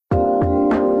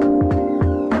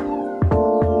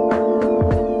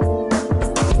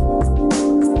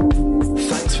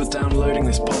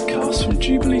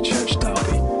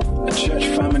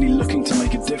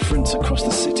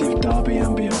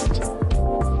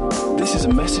is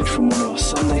a message from one of our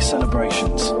Sunday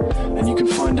celebrations, and you can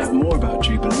find out more about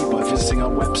Jubilee by visiting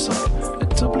our website at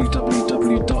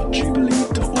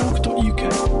www.jubilee.org.uk.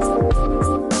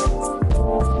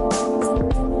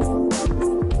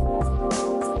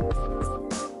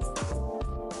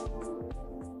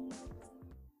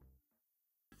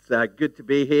 It's good to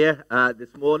be here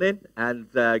this morning,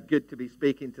 and good to be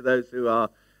speaking to those who are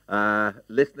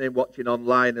listening, watching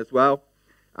online as well.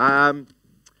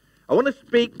 I want to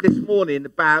speak this morning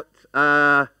about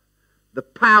the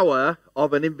power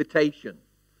of an invitation.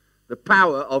 The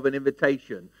power of an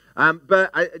invitation.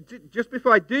 But just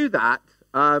before I do that,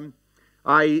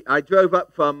 I drove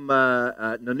up from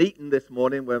Nuneaton this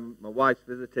morning when my wife's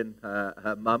visiting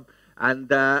her mum. And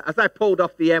as I pulled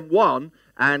off the M1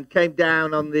 and came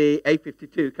down on the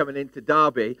A52 coming into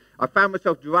Derby, I found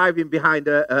myself driving behind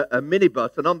a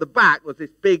minibus. And on the back was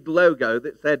this big logo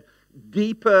that said,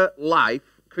 Deeper Life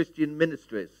Christian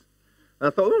Ministries. And I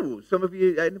thought, oh, some of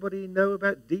you, anybody know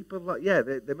about Deeper Life? Yeah,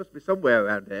 there must be somewhere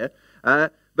around here.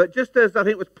 But just as I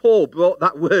think it was Paul brought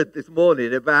that word this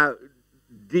morning about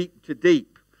deep to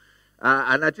deep,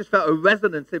 and I just felt a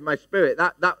resonance in my spirit.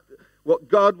 That what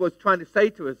God was trying to say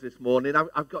to us this morning,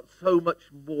 I've got so much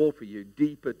more for you,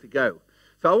 deeper to go.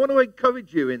 So I want to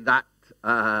encourage you in that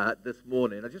this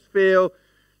morning. I just feel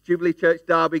Jubilee Church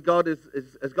Derby, God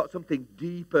has got something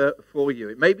deeper for you.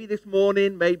 It may be this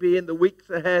morning, maybe in the weeks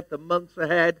ahead, the months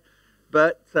ahead,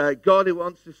 but God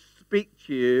wants to speak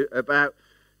to you about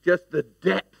just the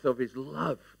depth of his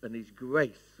love and his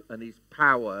grace and his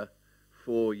power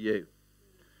for you.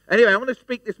 Anyway, I want to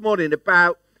speak this morning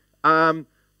about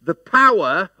the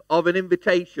power of an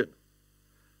invitation.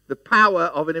 The power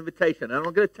of an invitation. And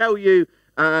I'm going to tell you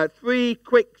 3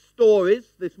 quick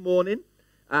stories this morning.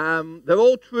 They're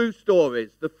all true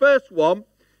stories. The first one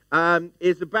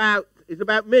is about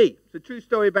me. It's a true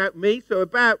story about me. So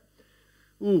about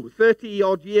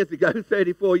 30-odd years ago,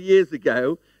 34 years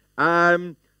ago,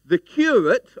 the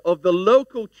curate of the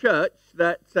local church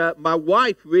that my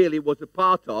wife really was a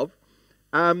part of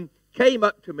came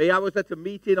up to me. I was at a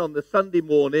meeting on the Sunday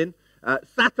morning,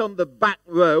 sat on the back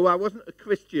row. I wasn't a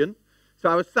Christian, so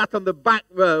I was sat on the back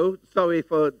row. Sorry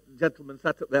for gentleman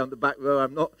sat up there on the back row.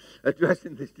 I'm not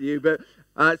addressing this to you, but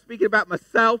speaking about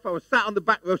myself, I was sat on the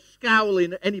back row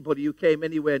scowling at anybody who came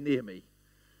anywhere near me.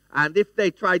 And if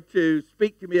they tried to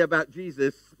speak to me about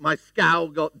Jesus, my scowl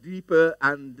got deeper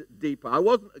and deeper. I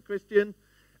wasn't a Christian.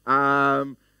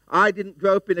 I didn't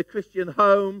grow up in a Christian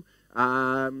home.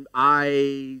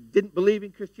 I didn't believe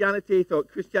in Christianity, thought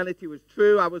Christianity was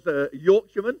true. I was a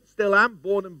Yorkshireman, still am,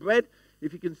 born and bred.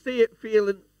 If you can see it, feel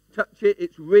it, touch it,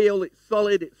 it's real, it's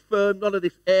solid, it's firm, none of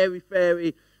this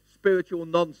airy-fairy spiritual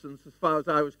nonsense as far as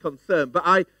I was concerned. But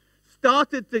I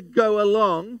started to go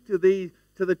along to the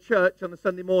church on a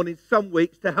Sunday morning some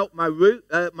weeks to help my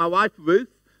wife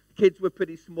Ruth. The kids were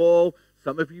pretty small.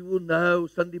 Some of you will know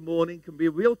Sunday morning can be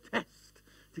a real test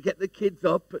to get the kids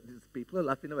up. People are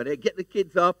laughing already. Get the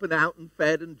kids up and out and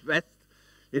fed and dressed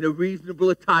in a reasonable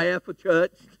attire for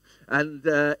church and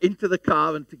into the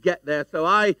car and to get there. So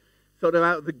I sort of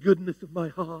out of the goodness of my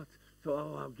heart,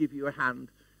 so I'll give you a hand.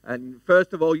 And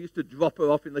first of all, used to drop her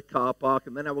off in the car park,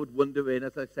 and then I would wander in,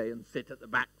 as I say, and sit at the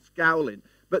back scowling.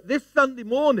 But this Sunday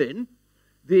morning,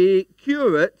 the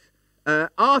curate,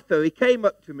 Arthur, he came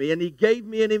up to me and he gave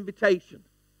me an invitation.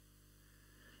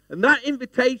 And that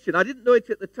invitation, I didn't know it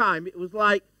at the time, it was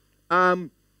like a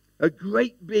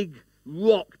great big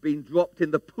rock being dropped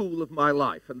in the pool of my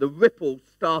life. And the ripples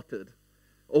started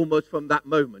almost from that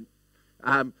moment.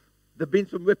 There'd been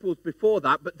some ripples before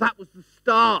that, but that was the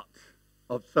start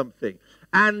of something.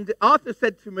 And Arthur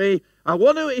said to me, I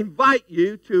want to invite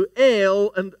you to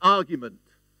ale and argument.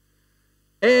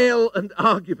 Ale and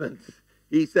argument,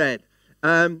 he said.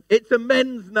 It's a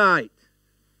men's night.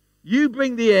 You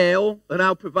bring the ale and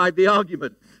I'll provide the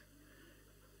argument.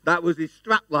 That was his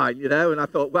strapline, you know, and I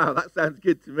thought, wow, that sounds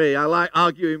good to me. I like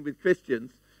arguing with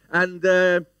Christians. And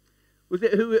was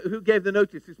it who gave the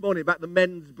notice this morning about the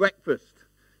men's breakfast?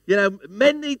 You know,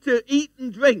 men need to eat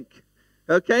and drink.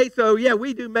 Okay, so yeah,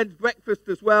 we do men's breakfast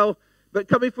as well. But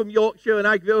coming from Yorkshire, and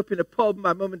I grew up in a pub,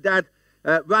 my mum and dad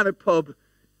ran a pub.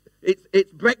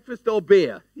 It's breakfast or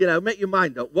beer. You know, make your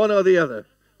mind up, one or the other.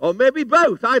 Or maybe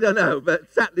both, I don't know.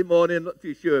 But Saturday morning, I'm not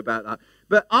too sure about that.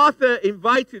 But Arthur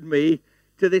invited me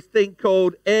to this thing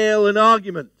called Ale and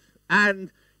Argument.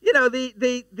 And, you know,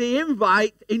 the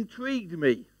invite intrigued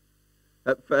me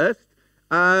at first.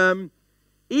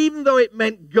 Even though it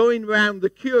meant going round the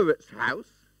curate's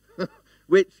house,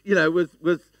 which, you know, was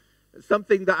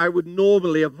something that I would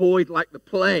normally avoid like the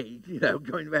plague, you know,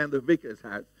 going round the vicar's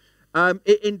house.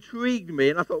 it intrigued me,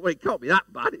 and I thought, well, it can't be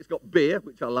that bad. It's got beer,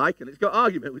 which I like, and it's got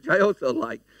argument, which I also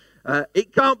like.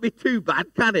 It can't be too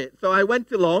bad, can it? So I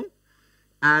went along,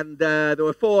 and there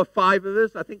were 4 or 5 of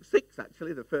us, I think 6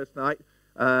 actually, the first night.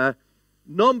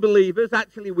 Non-believers,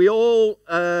 actually we all,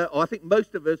 or I think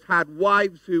most of us, had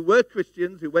wives who were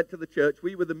Christians, who went to the church.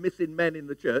 We were the missing men in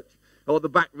the church, or the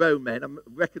back row men. I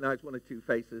recognize 1 or 2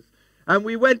 faces. And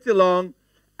we went along,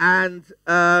 and,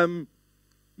 the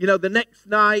next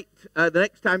night, the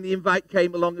next time the invite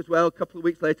came along as well, a couple of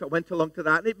weeks later, I went along to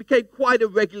that. And it became quite a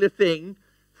regular thing.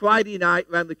 Friday night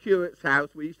around the curate's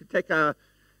house, we used to take our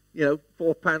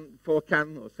 4-can or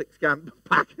 6-can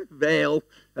pack of ale,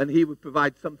 and he would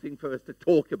provide something for us to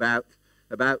talk about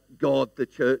God, the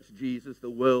church, Jesus, the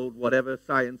world, whatever,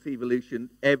 science, evolution,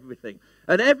 everything.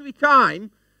 And every time,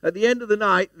 at the end of the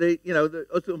night,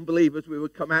 us unbelievers, we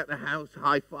would come out of the house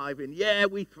high-fiving. Yeah,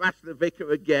 we thrashed the vicar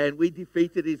again. We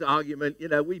defeated his argument.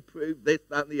 We proved this,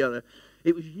 that, and the other.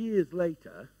 It was years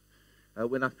later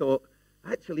when I thought,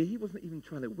 actually, he wasn't even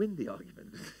trying to win the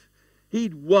argument.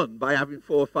 He'd won by having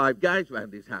 4 or 5 guys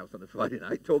around his house on a Friday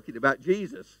night talking about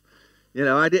Jesus.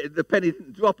 The penny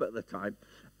didn't drop at the time.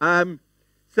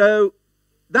 So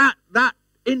that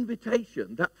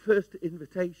invitation, that first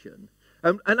invitation,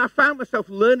 and I found myself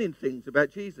learning things about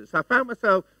Jesus. I found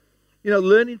myself,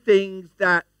 learning things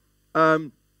that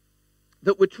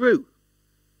were true.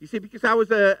 You see, because I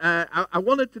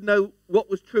wanted to know what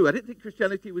was true. I didn't think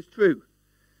Christianity was true.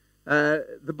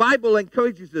 The Bible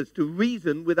encourages us to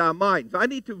reason with our minds. I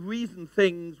need to reason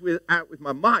things out with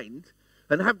my mind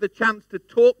and have the chance to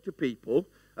talk to people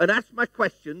and ask my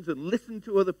questions and listen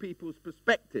to other people's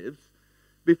perspectives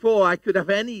before I could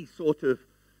have any sort of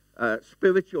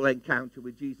spiritual encounter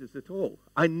with Jesus at all.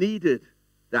 I needed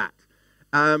that.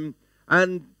 And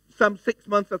some 6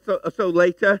 months or so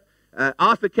later,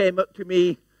 Arthur came up to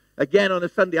me again on a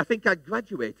Sunday. I think I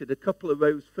graduated a couple of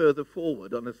rows further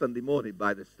forward on a Sunday morning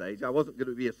by this stage. I wasn't going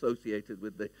to be associated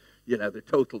with the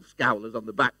total scowlers on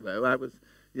the back row. I was,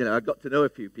 I got to know a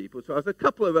few people. So I was a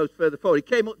couple of rows further forward.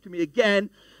 He came up to me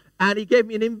again, and he gave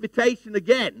me an invitation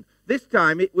again. This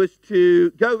time it was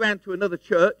to go around to another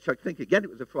church. I think, again,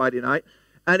 it was a Friday night.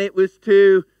 And it was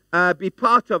to be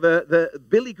part of the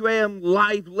Billy Graham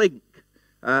Live Link.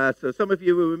 So some of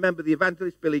you will remember the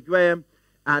evangelist Billy Graham.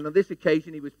 And on this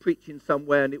occasion, he was preaching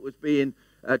somewhere, and it was being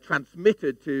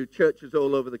transmitted to churches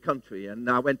all over the country. And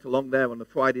I went along there on a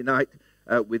Friday night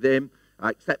with him.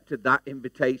 I accepted that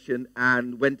invitation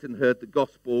and went and heard the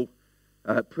gospel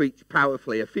preached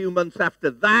powerfully. A few months after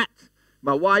that,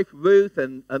 my wife Ruth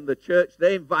and the church,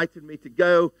 they invited me to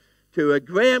go to a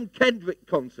Graham Kendrick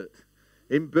concert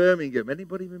in Birmingham.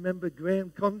 Anybody remember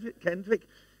Graham Kendrick?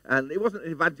 And it wasn't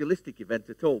an evangelistic event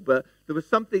at all, but there was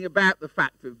something about the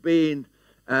fact of being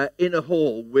in a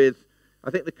hall with, I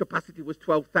think the capacity was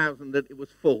 12,000, that it was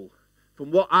full.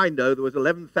 From what I know, there was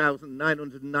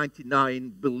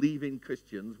 11,999 believing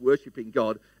Christians worshiping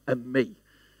God, and me.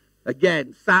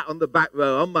 Again, sat on the back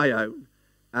row on my own,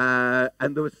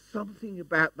 and there was something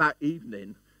about that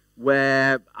evening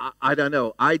where, I don't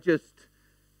know, I just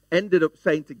ended up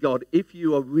saying to God, if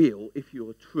you are real, if you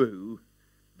are true,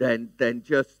 then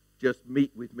just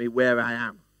meet with me where I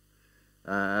am.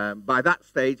 By that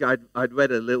stage, I'd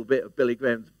read a little bit of Billy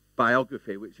Graham's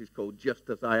biography, which is called Just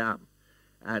As I Am.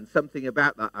 And something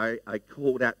about that, I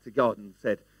called out to God and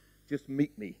said, just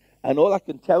meet me. And all I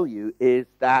can tell you is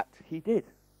that he did,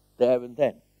 there and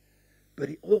then. But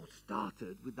it all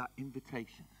started with that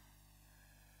invitation.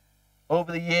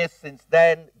 Over the years since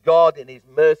then, God, in his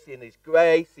mercy and his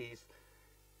grace, he's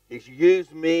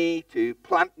used me to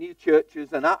plant new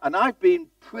churches. And I've been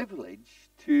privileged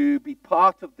to be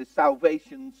part of the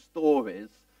salvation stories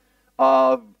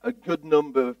of a good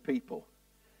number of people.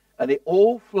 And it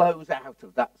all flows out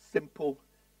of that simple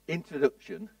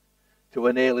introduction to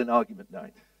an ale and argument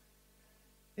night.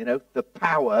 The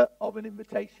power of an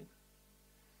invitation.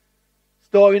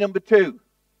 Story number 2.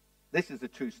 This is a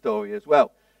true story as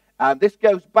well. This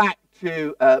goes back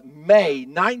to May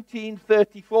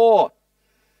 1934.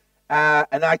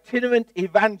 An itinerant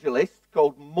evangelist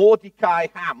called Mordecai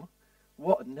Ham.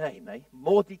 What a name, eh?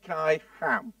 Mordecai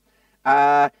Ham.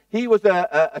 He was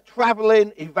a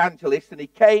traveling evangelist, and he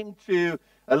came to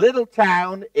a little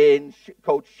town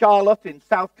called Charlotte in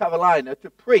South Carolina to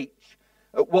preach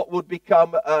at what would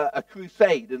become a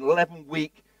crusade, an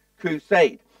 11-week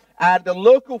crusade. And a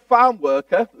local farm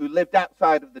worker who lived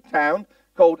outside of the town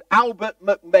called Albert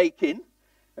McMakin,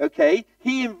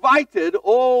 he invited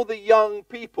all the young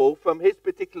people from his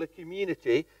particular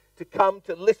community to come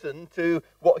to listen to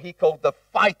what he called the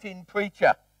fighting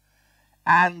preacher.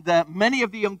 And many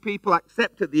of the young people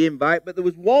accepted the invite, but there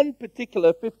was one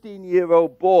particular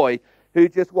 15-year-old boy who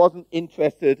just wasn't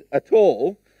interested at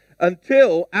all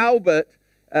until Albert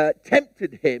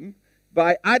tempted him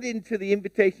by adding to the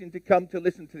invitation to come to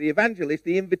listen to the evangelist,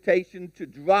 the invitation to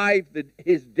drive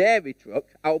his dairy truck,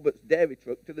 Albert's dairy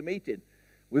truck, to the meeting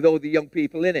with all the young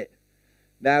people in it.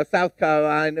 Now, South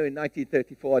Carolina in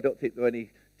 1934, I don't think there were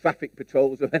any traffic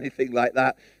patrols or anything like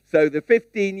that. So the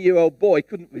 15-year-old boy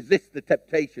couldn't resist the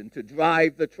temptation to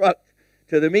drive the truck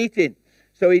to the meeting.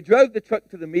 So he drove the truck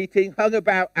to the meeting, hung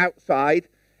about outside,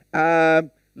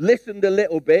 listened a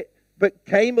little bit, but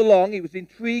came along. He was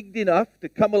intrigued enough to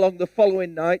come along the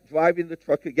following night, driving the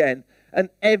truck again. And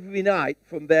every night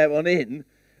from there on in,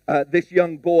 this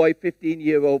young boy,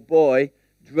 15-year-old boy,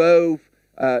 drove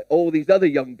all these other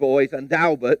young boys and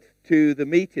Albert to the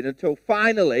meeting until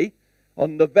finally,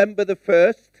 on November the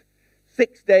 1st,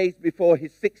 6 days before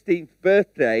his 16th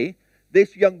birthday,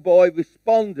 this young boy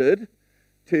responded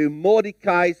to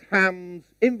Mordecai Ham's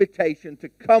invitation to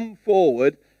come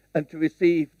forward and to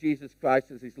receive Jesus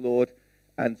Christ as his Lord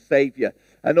and Savior.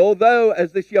 And although,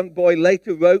 as this young boy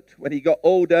later wrote, when he got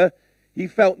older, he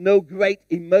felt no great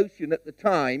emotion at the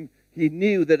time, he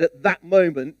knew that at that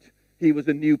moment he was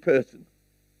a new person.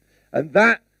 And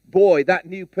that boy, that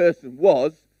new person,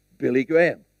 was Billy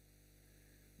Graham.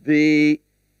 The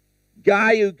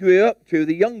guy who grew up to,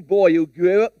 the young boy who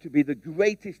grew up to be the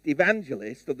greatest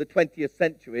evangelist of the 20th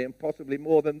century, and possibly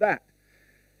more than that.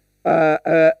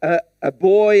 A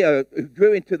boy who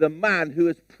grew into the man who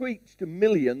has preached to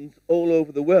millions all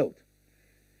over the world,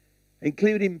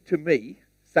 including to me,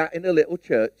 sat in a little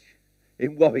church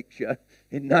in Warwickshire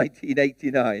in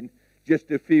 1989,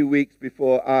 just a few weeks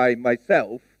before I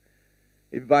myself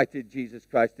invited Jesus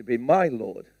Christ to be my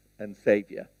Lord and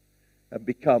Savior and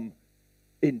become,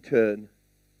 in turn,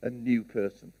 a new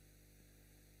person.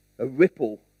 A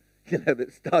ripple,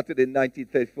 that started in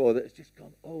 1934 that has just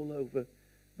gone all over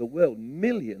the world.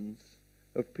 Millions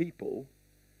of people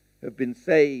have been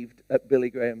saved at Billy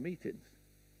Graham meetings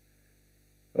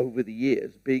over the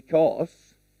years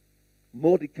because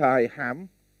Mordecai Ham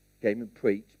came and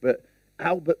preached, but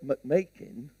Albert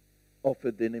McMakin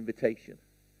offered an invitation.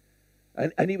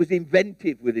 And he was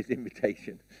inventive with his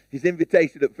invitation. His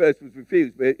invitation at first was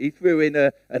refused, but he threw in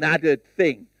an added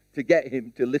thing to get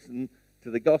him to listen to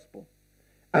the gospel.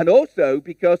 And also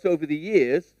because over the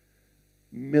years,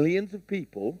 millions of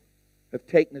people have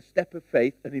taken a step of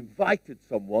faith and invited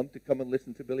someone to come and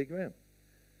listen to Billy Graham.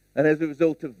 And as a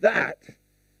result of that,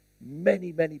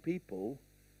 many, many people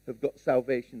have got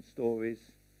salvation stories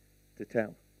to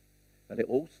tell. And it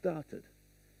all started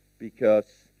because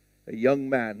a young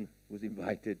man was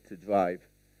invited to drive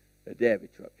a dairy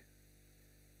truck.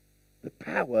 The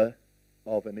power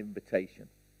of an invitation.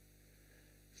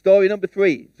 Story number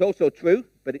 3. It's also true,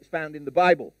 but it's found in the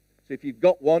Bible. So if you've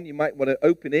got one, you might want to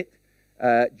open it.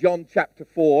 John chapter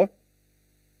 4.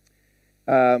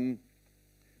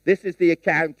 This is the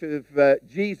account of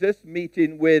Jesus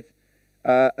meeting with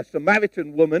a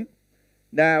Samaritan woman.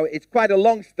 Now, it's quite a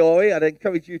long story. I'd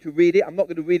encourage you to read it. I'm not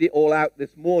going to read it all out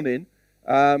this morning.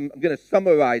 I'm going to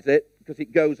summarize it because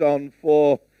it goes on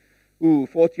for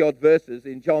 40-odd verses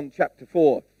in John chapter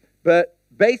 4. But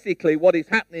basically what is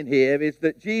happening here is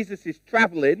that Jesus is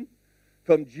traveling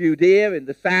from Judea in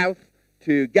the south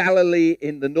to Galilee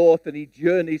in the north, and he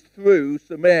journeys through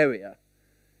Samaria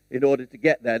in order to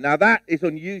get there. Now, that is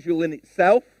unusual in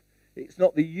itself. It's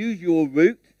not the usual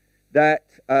route that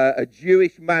a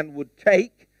Jewish man would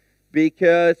take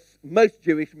because most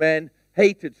Jewish men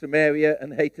hated Samaria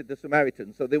and hated the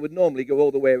Samaritans. So they would normally go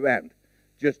all the way around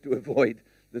just to avoid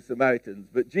the Samaritans.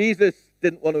 But Jesus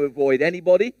didn't want to avoid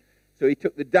anybody, so he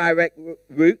took the direct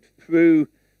route through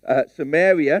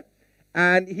Samaria.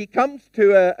 And he comes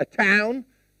to a town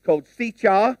called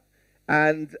Sychar,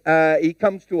 and he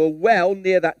comes to a well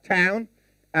near that town,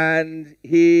 and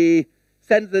he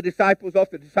sends the disciples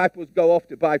off. The disciples go off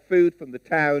to buy food from the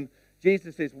town.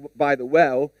 Jesus is by the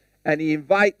well, and he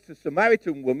invites a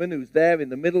Samaritan woman who's there in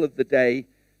the middle of the day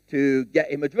to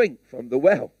get him a drink from the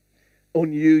well.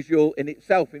 Unusual in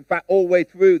itself. In fact, all the way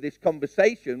through this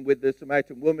conversation with the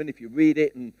Samaritan woman, if you read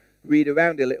it and read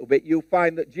around a little bit, you'll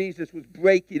find that Jesus was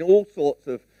breaking all sorts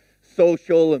of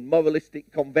social and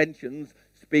moralistic conventions,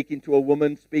 speaking to a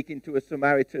woman, speaking to a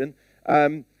Samaritan.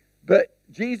 But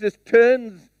Jesus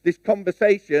turns this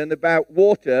conversation about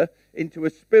water into a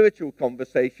spiritual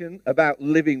conversation about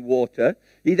living water.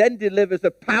 He then delivers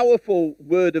a powerful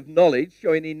word of knowledge,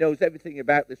 showing he knows everything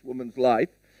about this woman's life,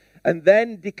 and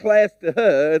then declares to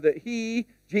her that he,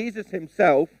 Jesus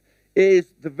himself,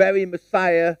 is the very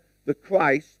Messiah, the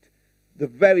Christ, the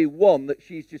very one that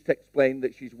she's just explained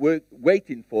that she's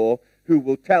waiting for, who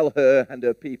will tell her and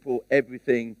her people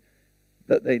everything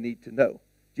that they need to know.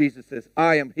 Jesus says,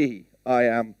 I am he, I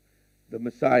am the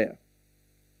Messiah.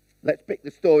 Let's pick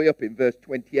the story up in verse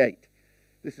 28.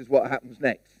 This is what happens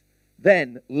next.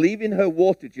 Then, leaving her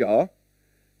water jar,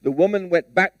 the woman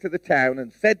went back to the town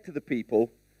and said to the people,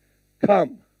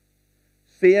 come,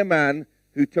 see a man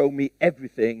who told me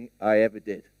everything I ever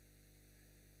did.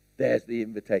 There's the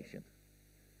invitation.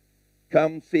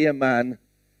 Come, see a man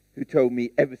who told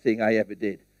me everything I ever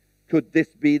did. Could this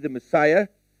be the Messiah?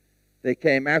 They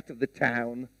came out of the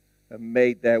town and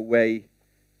made their way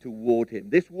toward him.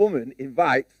 This woman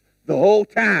invites the whole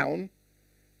town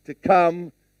to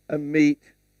come and meet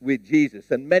with Jesus.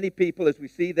 And many people, as we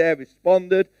see there,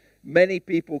 responded. Many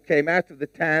people came out of the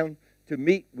town to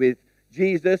meet with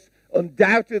Jesus.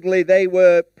 Undoubtedly, they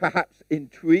were perhaps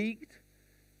intrigued.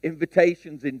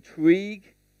 Invitations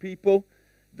intrigue people.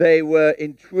 They were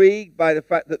intrigued by the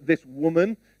fact that this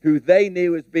woman, who they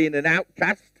knew as being an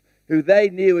outcast, who they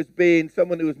knew as being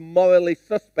someone who was morally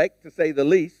suspect, to say the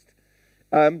least,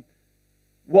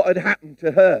 what had happened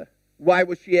to her? Why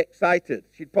was she excited?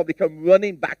 She'd probably come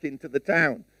running back into the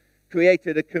town,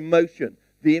 created a commotion.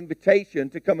 The invitation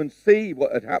to come and see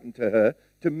what had happened to her,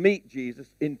 to meet Jesus,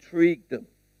 intrigued them.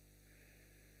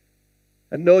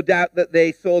 And no doubt that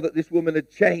they saw that this woman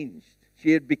had changed.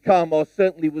 She had become, or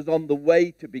certainly was on the way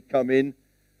to becoming,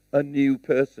 a new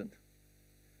person.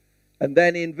 And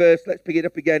then let's pick it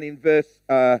up again in verse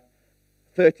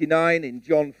 39 in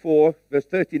John 4, verse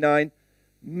 39.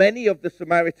 Many of the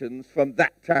Samaritans from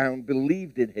that town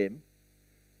believed in him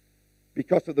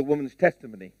because of the woman's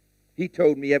testimony. He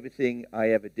told me everything I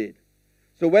ever did.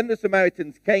 So when the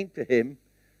Samaritans came to him,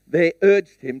 they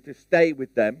urged him to stay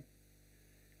with them,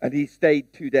 and he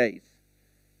stayed 2 days.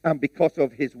 And because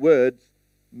of his words,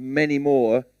 many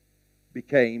more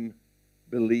became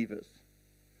believers.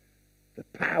 The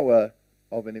power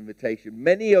of an invitation.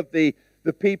 Many of the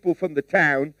people from the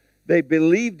town, they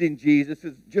believed in Jesus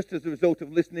just as a result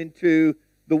of listening to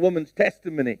the woman's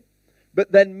testimony.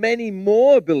 But then many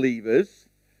more believers,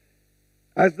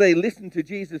 as they listened to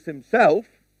Jesus himself,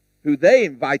 who they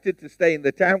invited to stay in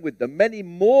the town with them, many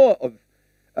more of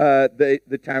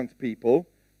the townspeople,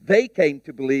 they came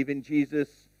to believe in Jesus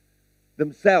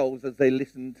themselves as they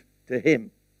listened to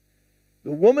him.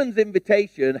 The woman's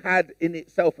invitation had in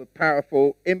itself a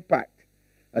powerful impact,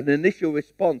 an initial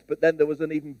response, but then there was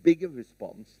an even bigger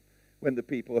response when the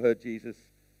people heard Jesus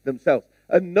themselves.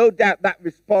 And no doubt that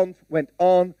response went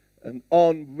on and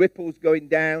on, ripples going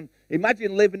down.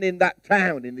 Imagine living in that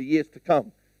town in the years to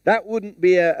come. That wouldn't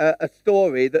be a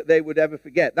story that they would ever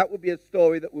forget. That would be a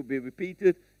story that would be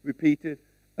repeated, repeated,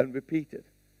 and repeated.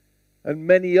 And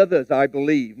many others, I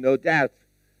believe, no doubt,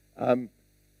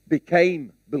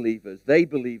 became believers. They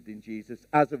believed in Jesus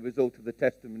as a result of the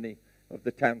testimony of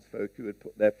the townsfolk who had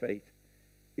put their faith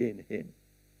in him.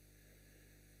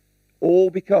 All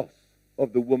because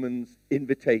of the woman's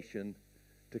invitation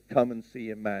to come and see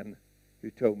a man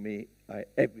who told me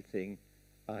everything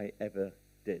I ever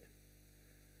did.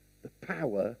 The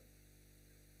power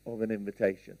of an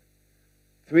invitation.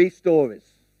 3 stories,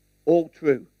 all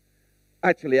true.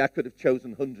 Actually, I could have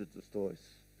chosen hundreds of stories.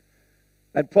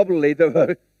 And probably there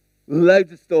are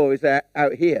loads of stories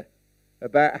out here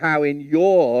about how in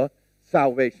your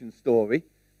salvation story,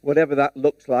 whatever that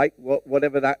looks like,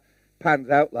 whatever that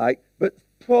pans out like, but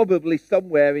probably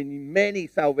somewhere in many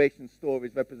salvation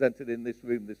stories represented in this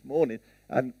room this morning,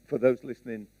 and for those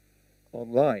listening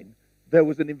online, there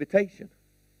was an invitation.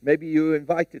 Maybe you were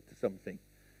invited to something.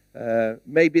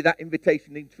 Maybe that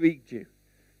invitation intrigued you.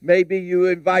 Maybe you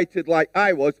were invited, like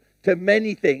I was, to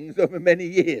many things over many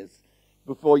years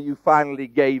before you finally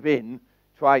gave in,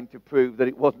 trying to prove that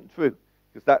it wasn't true,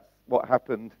 because that's what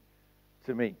happened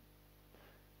to me.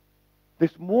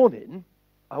 This morning,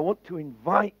 I want to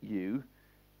invite you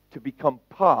to become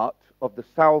part of the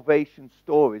salvation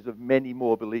stories of many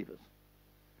more believers.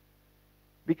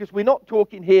 Because we're not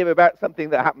talking here about something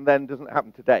that happened then, doesn't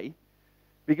happen today.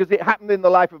 Because it happened in the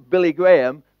life of Billy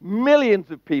Graham, millions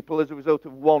of people as a result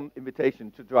of one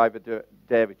invitation to drive a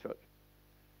dairy truck.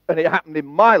 And it happened in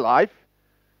my life,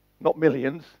 not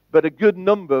millions, but a good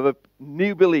number of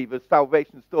new believers'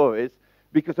 salvation stories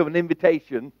because of an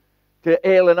invitation to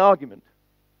ale and argument.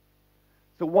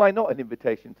 So why not an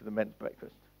invitation to the men's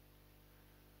breakfast?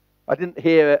 I didn't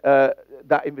hear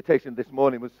that invitation this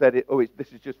morning was said,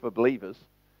 this is just for believers,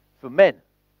 for men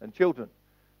and children.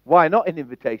 Why not an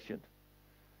invitation?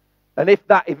 And if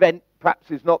that event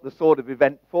perhaps is not the sort of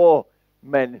event for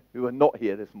men who are not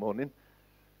here this morning,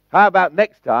 how about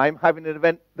next time having an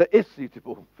event that is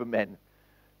suitable for men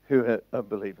who are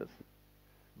unbelievers?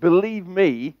 believe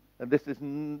me, and this is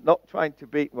not trying to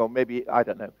be, well, maybe, I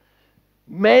don't know.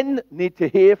 Men need to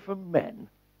hear from men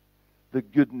the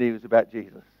good news about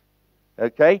Jesus.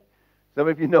 Okay? Some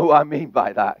of you know what I mean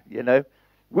by that, you know.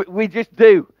 We just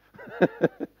do.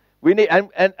 We need,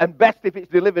 and best if it's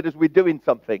delivered as we're doing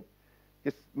something.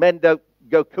 Because men don't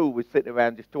go cool with sitting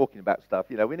around just talking about stuff.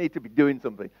 You know, we need to be doing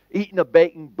something. Eating a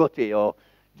bacon butty or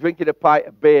drinking a pint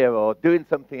of beer or doing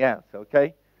something else,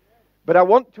 okay? But I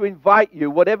want to invite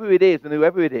you, whatever it is and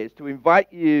whoever it is, to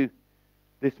invite you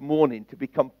this morning to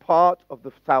become part of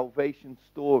the salvation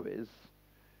stories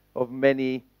of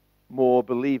many more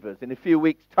believers. In a few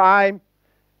weeks' time,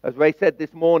 as Ray said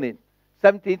this morning,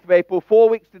 17th of April, 4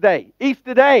 weeks today,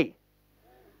 Easter Day.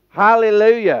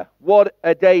 Hallelujah. What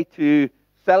a day to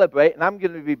celebrate. And I'm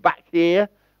going to be back here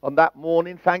on that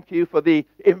morning. Thank you for the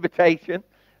invitation.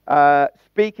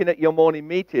 Speaking at your morning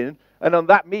meeting. And on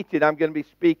that meeting, I'm going to be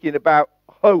speaking about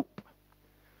hope.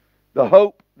 The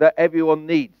hope that everyone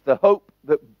needs. The hope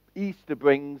that Easter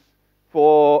brings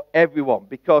for everyone.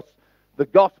 Because the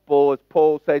gospel, as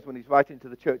Paul says when he's writing to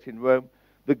the church in Rome,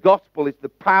 the gospel is the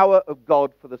power of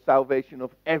God for the salvation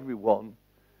of everyone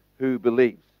who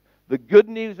believes. The good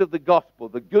news of the gospel,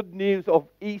 the good news of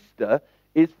Easter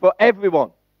is for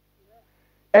everyone.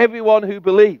 Everyone who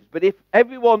believes. But if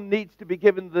everyone needs to be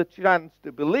given the chance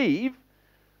to believe,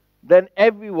 then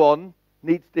everyone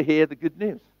needs to hear the good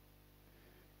news.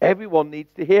 Everyone needs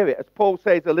to hear it. As Paul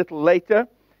says a little later,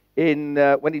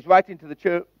 when he's writing to the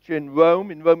church in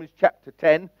Rome, in Romans chapter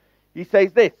 10, he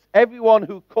says this: everyone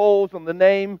who calls on the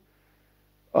name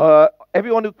of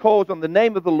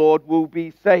the Lord will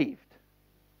be saved.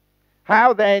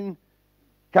 How then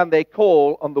can they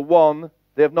call on the one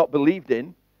they have not believed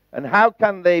in? And how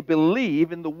can they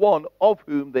believe in the one of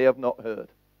whom they have not heard?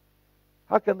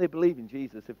 How can they believe in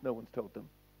Jesus if no one's told them?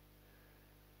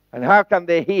 And how can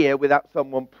they hear without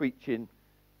someone preaching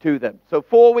to them? So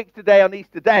 4 weeks today on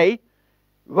Easter Day,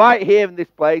 right here in this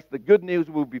place, the good news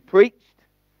will be preached.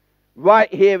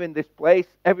 Right here in this place,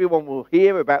 everyone will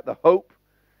hear about the hope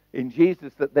in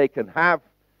Jesus that they can have.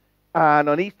 And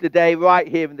on Easter Day, right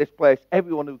here in this place,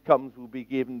 everyone who comes will be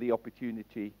given the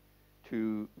opportunity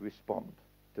to respond,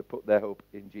 to put their hope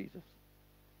in Jesus.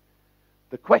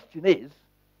 The question is,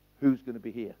 who's going to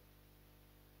be here?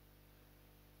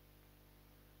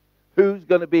 Who's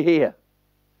going to be here?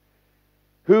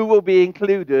 Who will be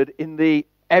included in the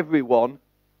everyone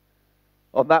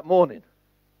on that morning?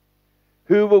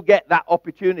 Who will get that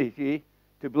opportunity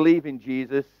to believe in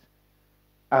Jesus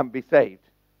and be saved?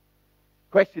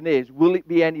 Question is, will it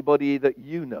be anybody that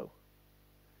you know?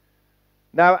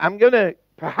 Now, I'm going to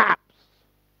perhaps,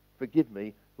 forgive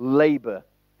me, labor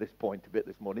this point a bit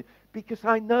this morning, because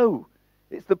I know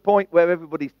it's the point where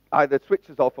everybody either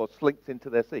switches off or slinks into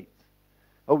their seats.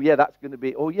 Oh yeah, that's going to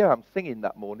be, oh yeah, I'm singing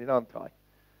that morning, aren't I?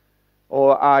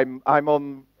 Or I'm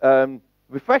on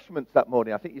refreshments that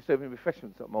morning. I think you're serving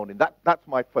refreshments that morning. That's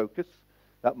my focus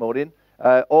that morning.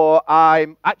 Or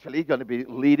I'm actually going to be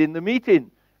leading the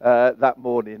meeting that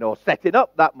morning, or setting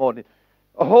up that morning.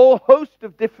 A whole host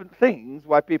of different things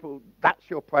why people, that's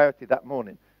your priority that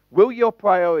morning. Will your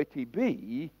priority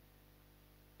be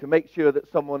to make sure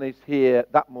that someone is here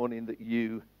that morning that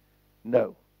you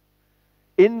know?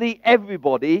 In the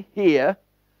everybody here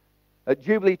at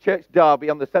Jubilee Church Derby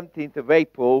on the 17th of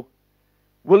April,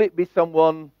 will it be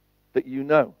someone that you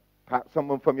know? Perhaps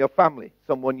someone from your family,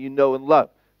 someone you know and love,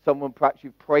 someone perhaps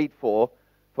you've prayed for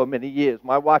many years.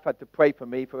 My wife had to pray for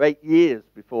me for 8 years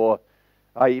before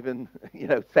I even,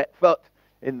 set foot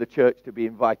in the church to be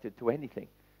invited to anything.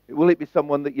 Will it be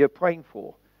someone that you're praying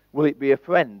for? Will it be a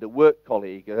friend, a work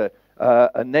colleague,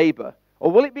 a neighbor?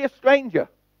 Or will it be a stranger?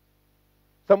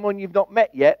 Someone you've not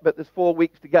met yet, but there's 4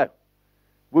 weeks to go.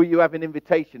 Will you have an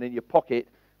invitation in your pocket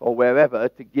or wherever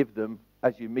to give them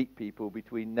as you meet people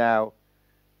between now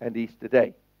and Easter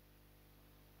Day?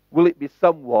 Will it be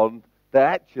someone that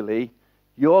actually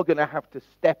you're going to have to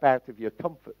step out of your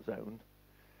comfort zone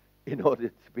in order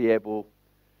to be able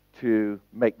to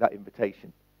make that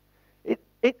invitation?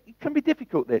 It can be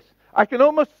difficult, this. I can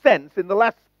almost sense in the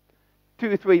last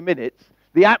 2 or 3 minutes,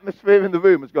 the atmosphere in the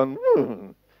room has gone,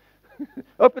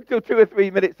 Up until 2 or 3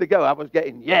 minutes ago, I was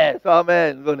getting, yes,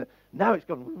 amen. Now it's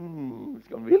gone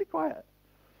really quiet.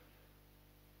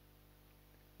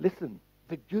 Listen,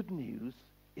 the good news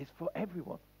is for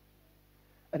everyone.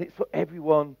 And it's for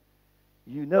everyone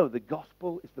you know. The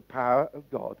gospel is the power of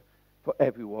God for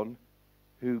everyone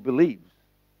who believes.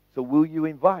 So will you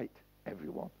invite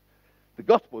everyone? The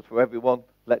gospel is for everyone.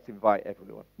 Let's invite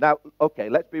everyone. Now, okay,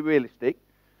 let's be realistic.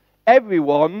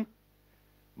 Everyone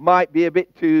might be a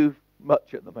bit too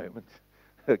much at the moment.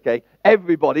 Okay?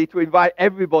 Everybody, to invite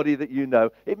everybody that you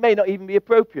know. It may not even be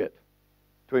appropriate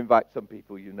to invite some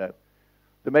people you know.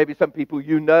 There may be some people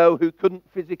you know who couldn't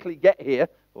physically get here,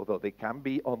 although they can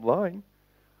be online.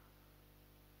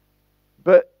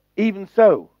 But even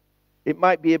so, it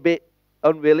might be a bit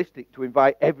unrealistic to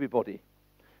invite everybody.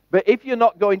 But if you're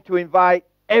not going to invite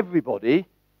everybody,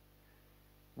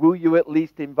 will you at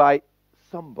least invite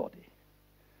somebody?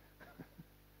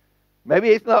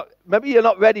 Maybe you're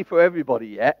not ready for everybody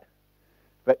yet,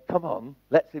 but come on,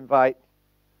 let's invite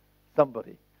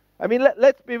somebody. I mean,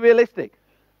 let's be realistic.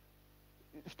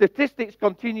 Statistics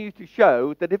continue to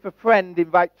show that if a friend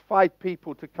invites 5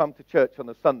 people to come to church on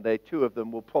a Sunday, 2 of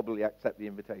them will probably accept the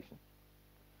invitation.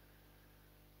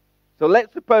 So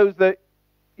let's suppose that,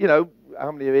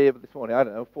 how many are here this morning? I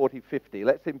don't know, 40, 50.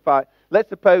 Let's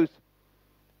suppose,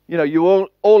 you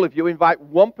all of you invite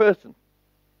one person.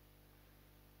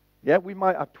 Yeah, we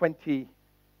might have 20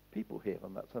 people here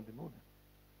on that Sunday morning.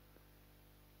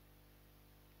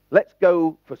 Let's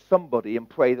go for somebody and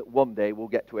pray that one day we'll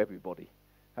get to everybody.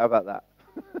 How about that?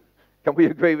 Can we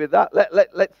agree with that?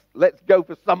 Let's go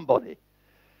for somebody.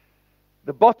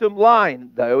 The bottom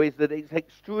line, though, is that it's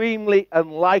extremely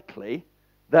unlikely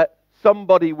that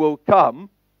somebody will come,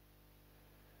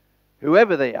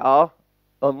 whoever they are,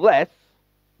 unless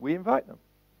we invite them.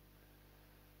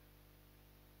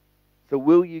 So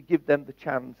will you give them the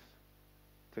chance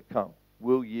to come?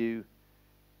 Will you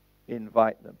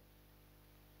invite them?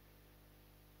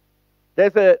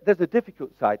 There's a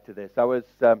difficult side to this. I was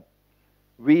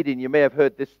reading, you may have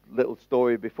heard this little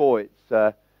story before.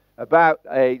 It's about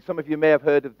some of you may have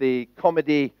heard of the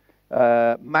comedy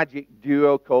magic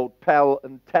duo called Penn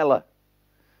and Teller,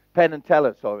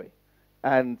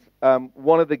 And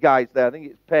one of the guys there, I think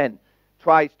it's Penn,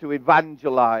 tries to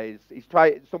evangelize.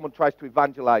 Someone tries to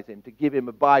evangelize him, to give him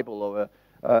a Bible or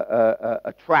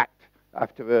a tract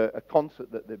after a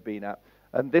concert that they've been at.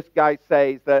 And this guy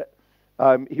says that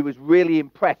he was really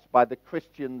impressed by the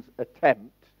Christian's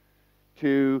attempt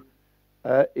to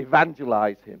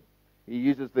evangelize him. He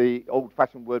uses the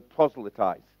old-fashioned word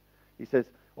proselytize. He says,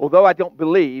 although I don't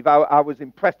believe, I was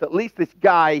impressed. At least this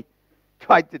guy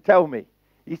tried to tell me.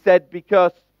 He said,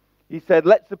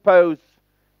 let's suppose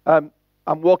I'm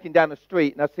walking down the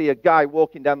street and I see a guy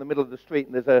walking down the middle of the street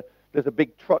and there's a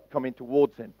big truck coming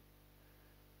towards him.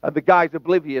 And the guy's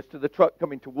oblivious to the truck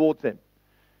coming towards him.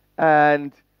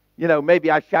 And maybe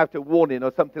I shout a warning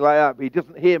or something like that, but he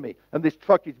doesn't hear me. And this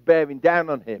truck is bearing down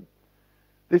on him.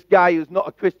 This guy who's not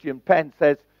a Christian, Penn,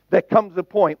 says, there comes a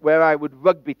point where I would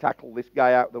rugby tackle this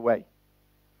guy out of the way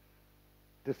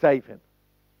to save him,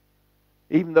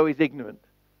 even though he's ignorant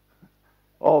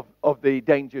of the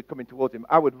danger coming towards him.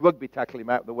 I would rugby tackle him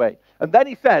out of the way. And then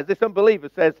he says, this unbeliever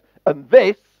says, and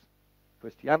this,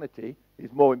 Christianity,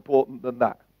 is more important than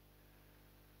that.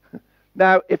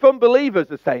 Now, if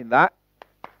unbelievers are saying that,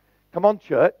 come on,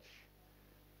 church,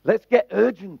 let's get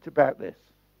urgent about this.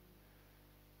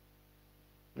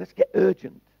 Let's get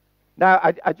urgent. Now,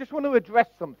 I just want to address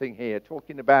something here,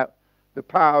 talking about the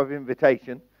power of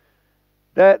invitation.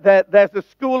 There's a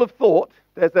school of thought,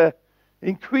 there's an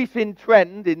increasing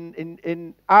trend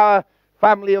in our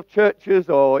family of churches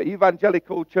or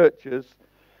evangelical churches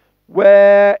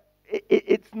where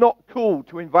it's not cool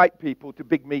to invite people to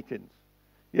big meetings.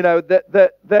 There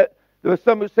are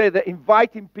some who say that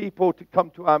inviting people to come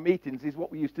to our meetings is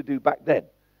what we used to do back then.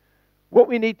 What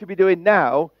we need to be doing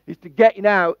now is to get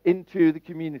out into the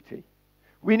community.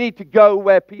 We need to go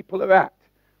where people are at.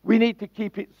 We need to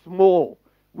keep it small.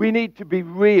 We need to be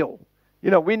real.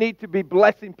 We need to be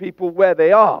blessing people where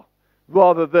they are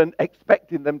rather than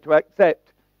expecting them to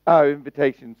accept our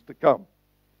invitations to come.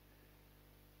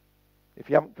 If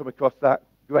you haven't come across that,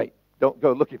 great. Don't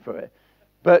go looking for it.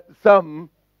 But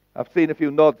I've seen a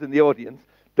few nods in the audience.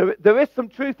 There is some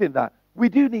truth in that. We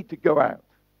do need to go out.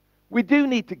 We do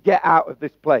need to get out of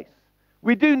this place.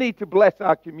 We do need to bless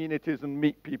our communities and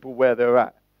meet people where they're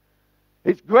at.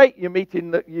 It's great you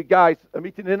guys are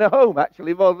meeting in a home,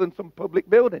 actually, rather than some public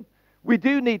building. We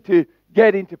do need to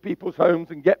get into people's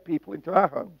homes and get people into our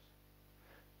homes.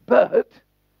 But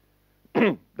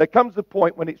there comes a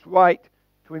point when it's right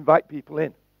to invite people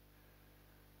in.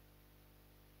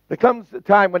 There comes a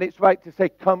time when it's right to say,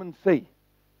 come and see.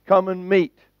 Come and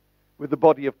meet with the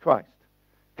body of Christ.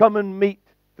 Come and meet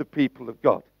the people of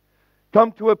God.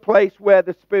 Come to a place where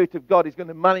the Spirit of God is going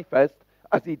to manifest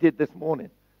as he did this morning,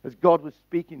 as God was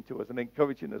speaking to us and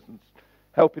encouraging us and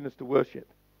helping us to worship.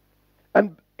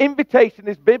 And invitation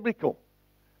is biblical.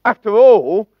 After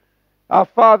all, our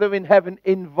Father in heaven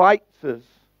invites us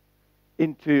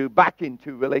back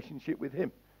into relationship with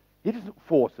him. He doesn't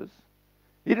force us.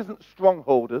 He doesn't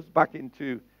stronghold us back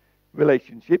into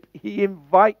relationship. He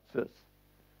invites us,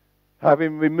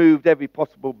 having removed every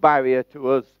possible barrier to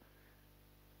us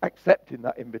accepting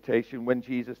that invitation when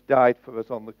Jesus died for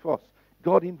us on the cross.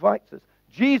 God invites us.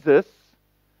 Jesus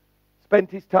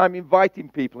spent his time inviting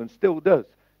people and still does.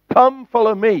 Come,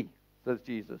 follow me, says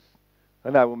Jesus,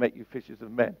 and I will make you fishers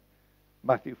of men.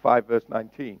 Matthew 5, verse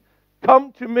 19.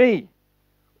 Come to me,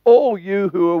 all you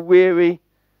who are weary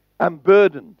and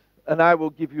burdened, and I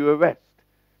will give you a rest.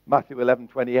 Matthew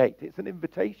 11:28. It's an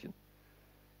invitation.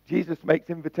 Jesus makes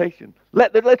invitation.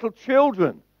 Let the little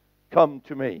children come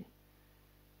to me,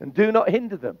 and do not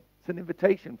hinder them. It's an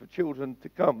invitation for children to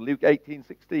come. Luke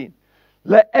 18:16.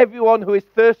 Let everyone who is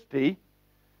thirsty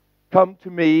come to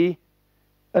me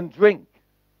and drink.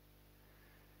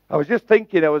 I was just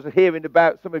thinking, I was hearing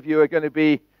about some of you are going to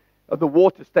be at the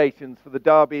water stations for the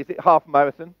Derby. Is it half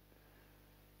marathon?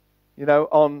 You know,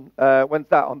 on, when's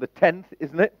that? On the 10th,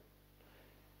 isn't it?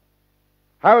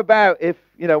 How about if,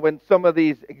 you know, when some of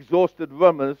these exhausted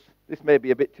runners, this may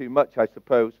be a bit too much, I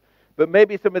suppose, but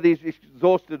maybe some of these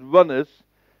exhausted runners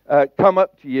come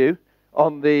up to you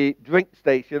on the drink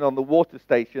station, on the water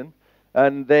station,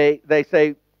 and they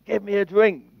say, give me a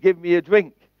drink, give me a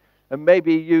drink. And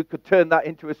maybe you could turn that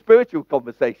into a spiritual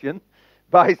conversation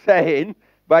by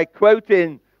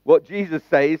quoting what Jesus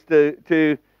says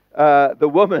to the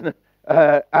woman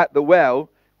at the well,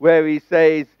 where he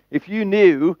says, if you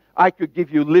knew I could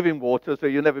give you living water so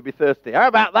you'll never be thirsty. How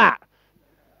about that?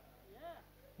 Yeah.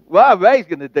 Well, Ray's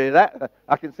going to do that.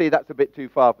 I can see that's a bit too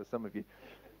far for some of you.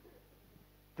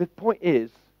 The point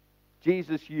is,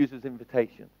 Jesus uses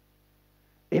invitation.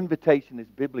 Invitation is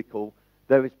biblical.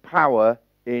 There is power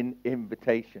in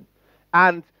invitation.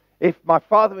 And if my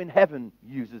Father in heaven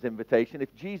uses invitation,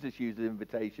 if Jesus uses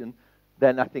invitation,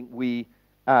 then I think we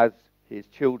as his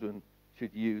children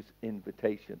should use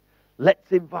invitation.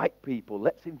 Let's invite people.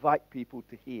 Let's invite people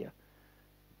to hear.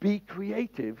 Be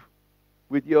creative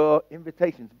with your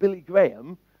invitations. Billy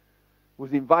Graham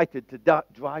was invited to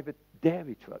drive a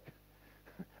dairy truck.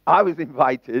 I was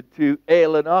invited to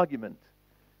ale an argument.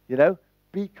 You know,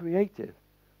 be creative.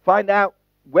 Find out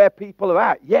where people are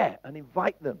at, and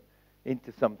invite them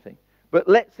into something. But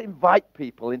let's invite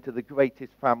people into the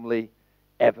greatest family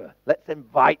ever. Let's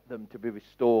invite them to be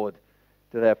restored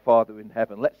to their Father in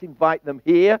heaven. Let's invite them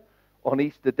here on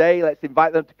Easter Day. Let's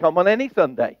invite them to come on any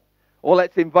Sunday. Or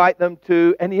let's invite them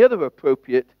to any other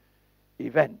appropriate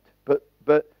event.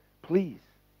 But please,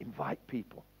 invite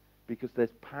people, because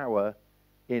there's power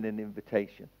in an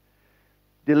invitation.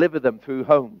 Deliver them through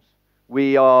homes.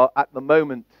 We are, at the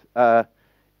moment,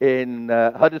 in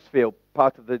Huddersfield,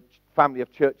 part of the family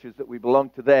of churches that we belong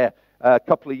to there. A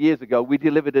couple of years ago, we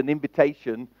delivered an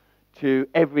invitation to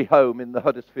every home in the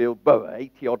Huddersfield borough,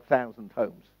 80-odd thousand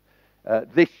homes.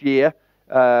 This year,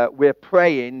 we're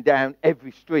praying down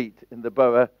every street in the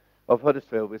borough of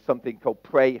Huddersfield with something called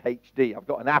Pray HD. I've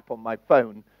got an app on my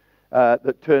phone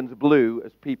that turns blue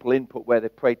as people input where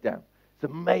they've prayed down. It's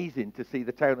amazing to see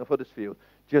the town of Huddersfield.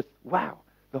 Just, wow,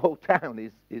 the whole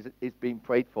town is being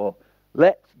prayed for.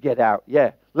 Let's get out,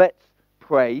 let's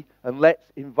pray and let's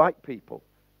invite people.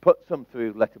 Put some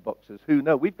through letterboxes. Who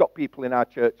knows? We've got people in our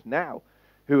church now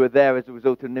who are there as a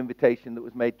result of an invitation that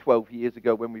was made 12 years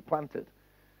ago when we planted.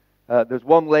 There's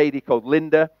one lady called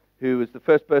Linda who was the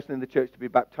first person in the church to be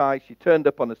baptized. She turned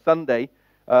up on a Sunday.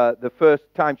 The first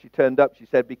time she turned up, she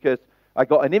said, because I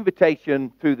got an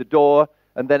invitation through the door,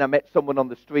 and then I met someone on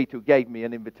the street who gave me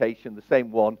an invitation, the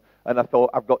same one, and I thought,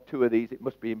 I've got two of these. It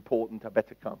must be important. I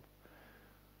better come.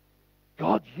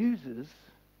 God uses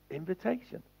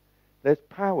invitation. There's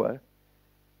power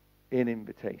in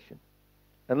invitation.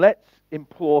 And let's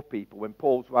implore people. When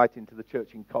Paul's writing to the church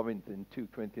in Corinth in 2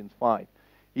 Corinthians 5,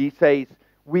 he says,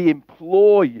 we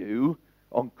implore you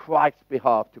on Christ's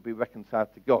behalf to be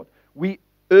reconciled to God. We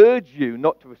urge you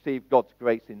not to receive God's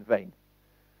grace in vain.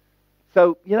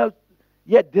 So,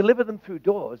 deliver them through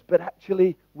doors, but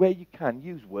actually, where you can,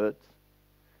 use words.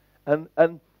 And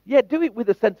do it with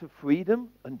a sense of freedom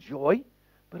and joy,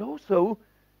 but also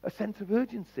a sense of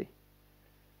urgency.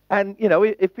 And,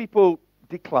 if people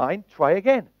decline, try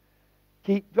again.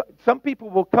 Some people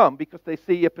will come because they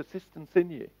see a persistence in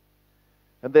you.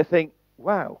 And they think,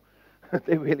 wow,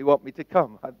 they really want me to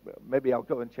come. Maybe I'll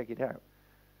go and check it out.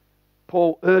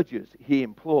 Paul urges, he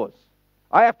implores.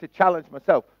 I have to challenge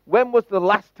myself. When was the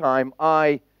last time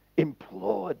I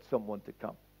implored someone to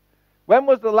come? When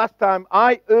was the last time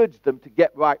I urged them to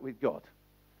get right with God?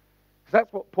 Because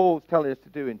that's what Paul's telling us to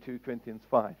do in 2 Corinthians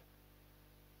 5.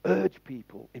 Urge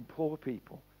people, implore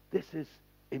people. This is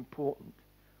important.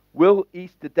 Will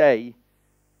Easter Day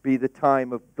be the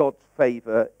time of God's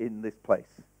favor in this place?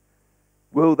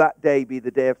 Will that day be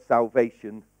the day of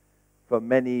salvation for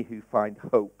many who find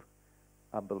hope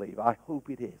and believe. I hope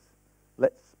it is.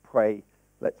 Let's pray.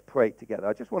 Let's pray together.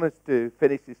 I just want us to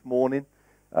finish this morning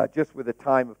just with a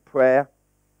time of prayer.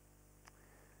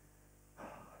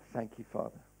 Thank you,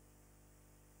 Father.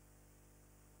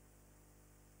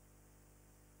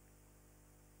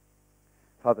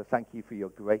 Father, thank you for your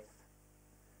grace.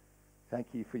 Thank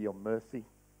you for your mercy.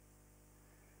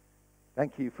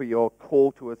 Thank you for your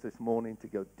call to us this morning to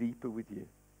go deeper with you.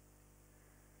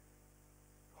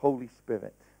 Holy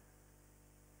Spirit,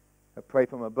 I pray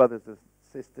for my brothers and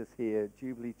sisters here,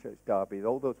 Jubilee Church Derby,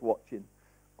 all those watching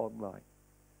online.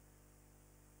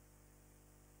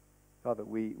 Father,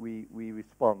 we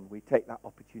respond. We take that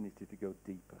opportunity to go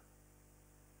deeper.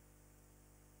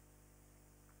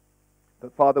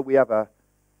 But Father, we have a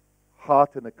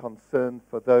heart and a concern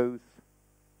for those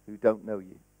who don't know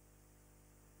you.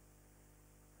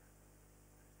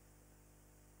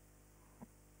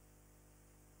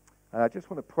 And I just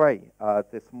want to pray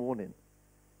this morning.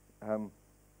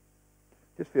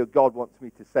 Just feel God wants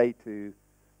me to say to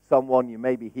someone, you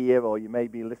may be here or you may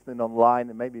be listening online,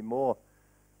 and maybe more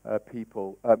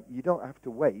people, you don't have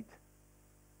to wait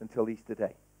until Easter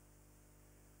Day.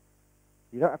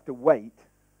 You don't have to wait.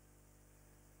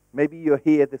 Maybe you're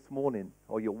here this morning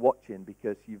or you're watching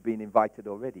because you've been invited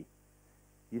already.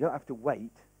 You don't have to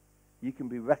wait. You can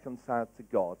be reconciled to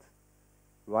God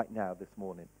right now this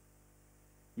morning.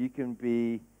 You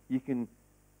can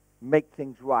make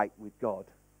things right with God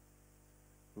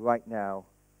right now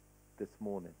this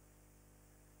morning.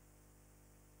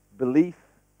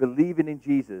 Believing in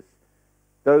Jesus,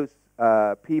 those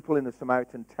people in the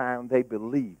Samaritan town, they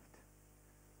believed.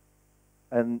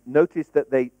 And notice that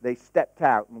they stepped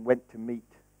out and went to meet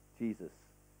Jesus.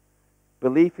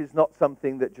 Belief is not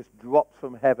something that just drops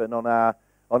from heaven on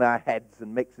our heads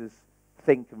and makes us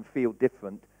think and feel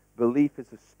different. Belief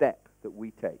is a step that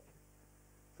we take.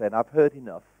 Saying, I've heard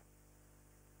enough.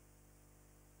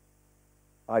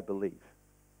 I believe.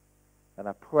 And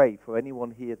I pray for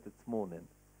anyone here this morning,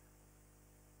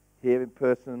 here in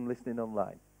person, listening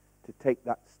online, to take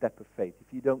that step of faith.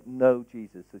 If you don't know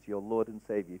Jesus as your Lord and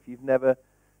Savior, if you've never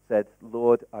said,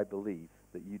 Lord, I believe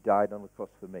that you died on the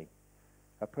cross for me,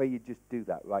 I pray you just do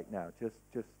that right now.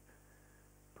 Just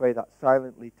pray that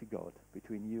silently to God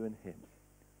between you and him.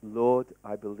 Lord,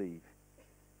 I believe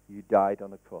you died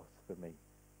on the cross for me.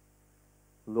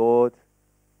 Lord,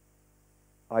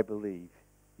 I believe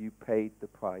you paid the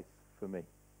price for me.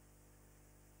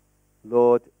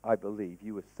 Lord, I believe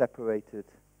you were separated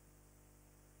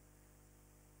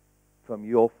from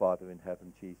your Father in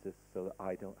heaven, Jesus, so that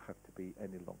I don't have to be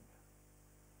any longer.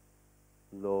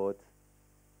 Lord,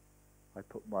 I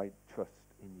put my trust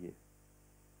in you.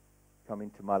 Come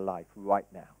into my life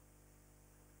right now.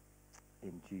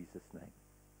 In Jesus' name.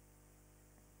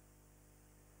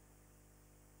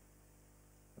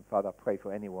 And Father, I pray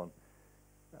for anyone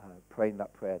praying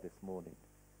that prayer this morning.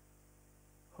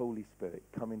 Holy Spirit,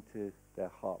 come into their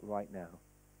heart right now,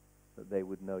 that they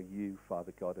would know you,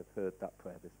 Father God, have heard that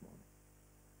prayer this morning.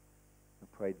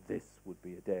 I pray this would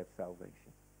be a day of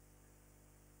salvation.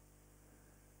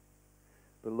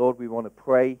 But Lord, we want to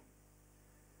pray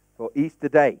for Easter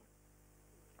Day.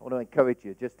 I want to encourage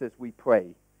you, just as we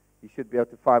pray, you should be able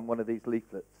to find one of these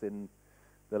leaflets in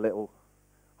the little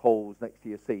holes next to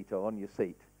your seat or on your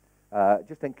seat.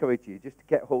 Just encourage you just to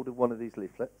get hold of one of these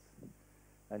leaflets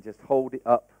and just hold it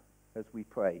up as we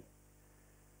pray.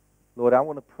 Lord, I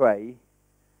want to pray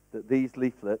that these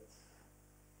leaflets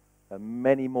and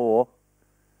many more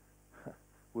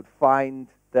would find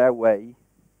their way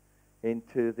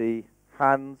into the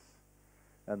hands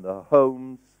and the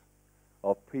homes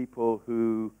of people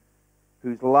whose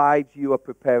lives you are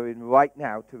preparing right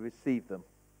now to receive them.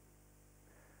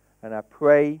 And I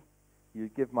pray you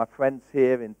give my friends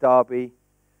here in Derby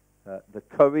the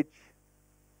courage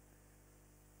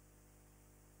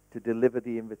to deliver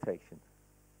the invitation.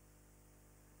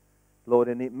 Lord,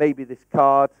 and it may be this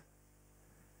card,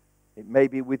 it may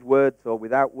be with words or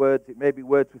without words, it may be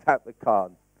words without the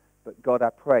card, but God, I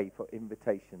pray for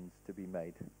invitations to be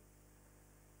made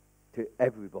to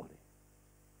everybody.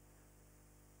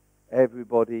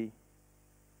 Everybody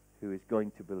who is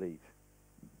going to believe.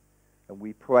 And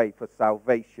we pray for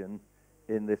salvation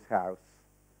in this house,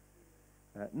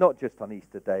 not just on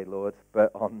Easter Day, Lord,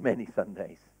 but on many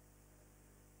Sundays.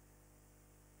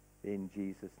 In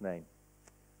Jesus' name.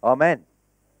 Amen.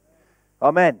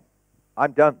 Amen.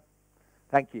 I'm done.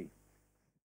 Thank you.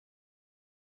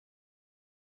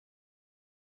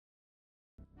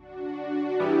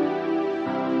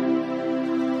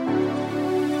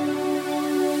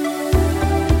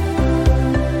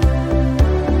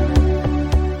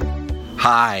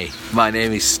 Hi, my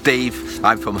name is Steve.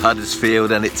 I'm from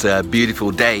Huddersfield and it's a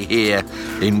beautiful day here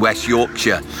in West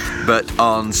Yorkshire. But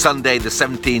on Sunday the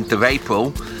 17th of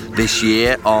April this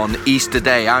year, on Easter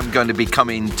Day, I'm going to be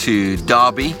coming to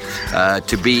Derby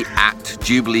to be at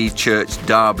Jubilee Church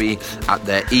Derby at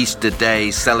their Easter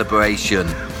Day celebration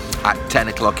at 10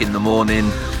 o'clock in the morning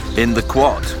in the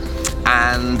quad.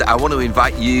 And I want to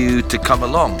invite you to come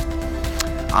along.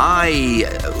 I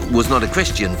was not a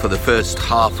Christian for the first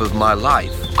half of my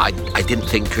life. I didn't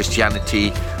think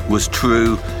Christianity was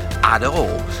true at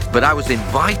all, but I was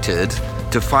invited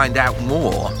to find out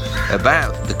more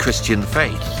about the Christian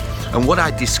faith. And what I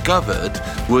discovered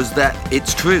was that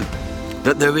it's true,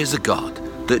 that there is a God,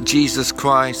 that Jesus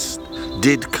Christ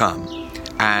did come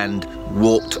and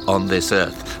walked on this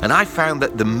earth. And I found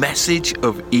that the message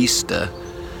of Easter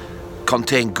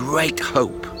contained great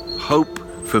hope, hope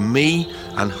for me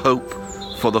and hope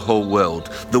for the whole world.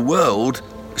 The world,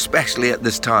 especially at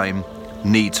this time,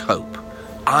 needs hope.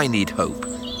 I need hope.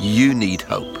 You need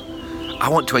hope. I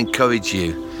want to encourage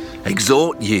you,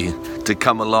 exhort you to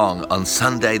come along on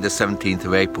Sunday the 17th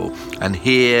of April and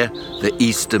hear the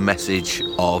Easter message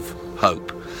of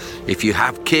hope. If you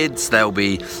have kids, there'll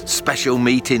be special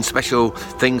meetings, special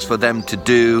things for them to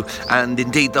do, and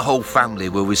indeed the whole family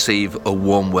will receive a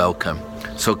warm welcome.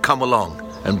 So come along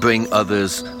and bring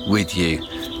others with you.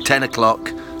 10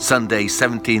 o'clock, Sunday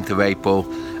 17th of April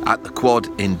at the Quad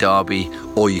in Derby,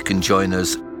 or you can join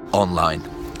us online.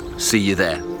 See you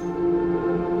there.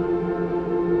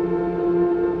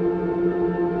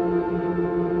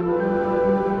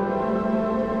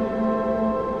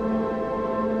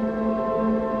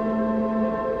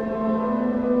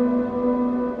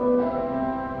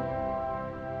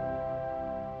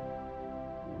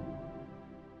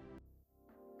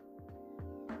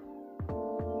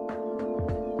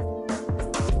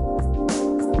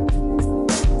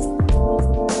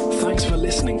 Thanks for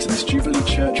listening to this Jubilee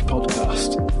Church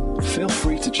podcast. Feel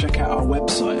free to check out our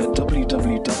website at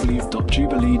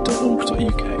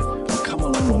www.jubilee.org.uk or come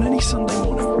along on any Sunday morning.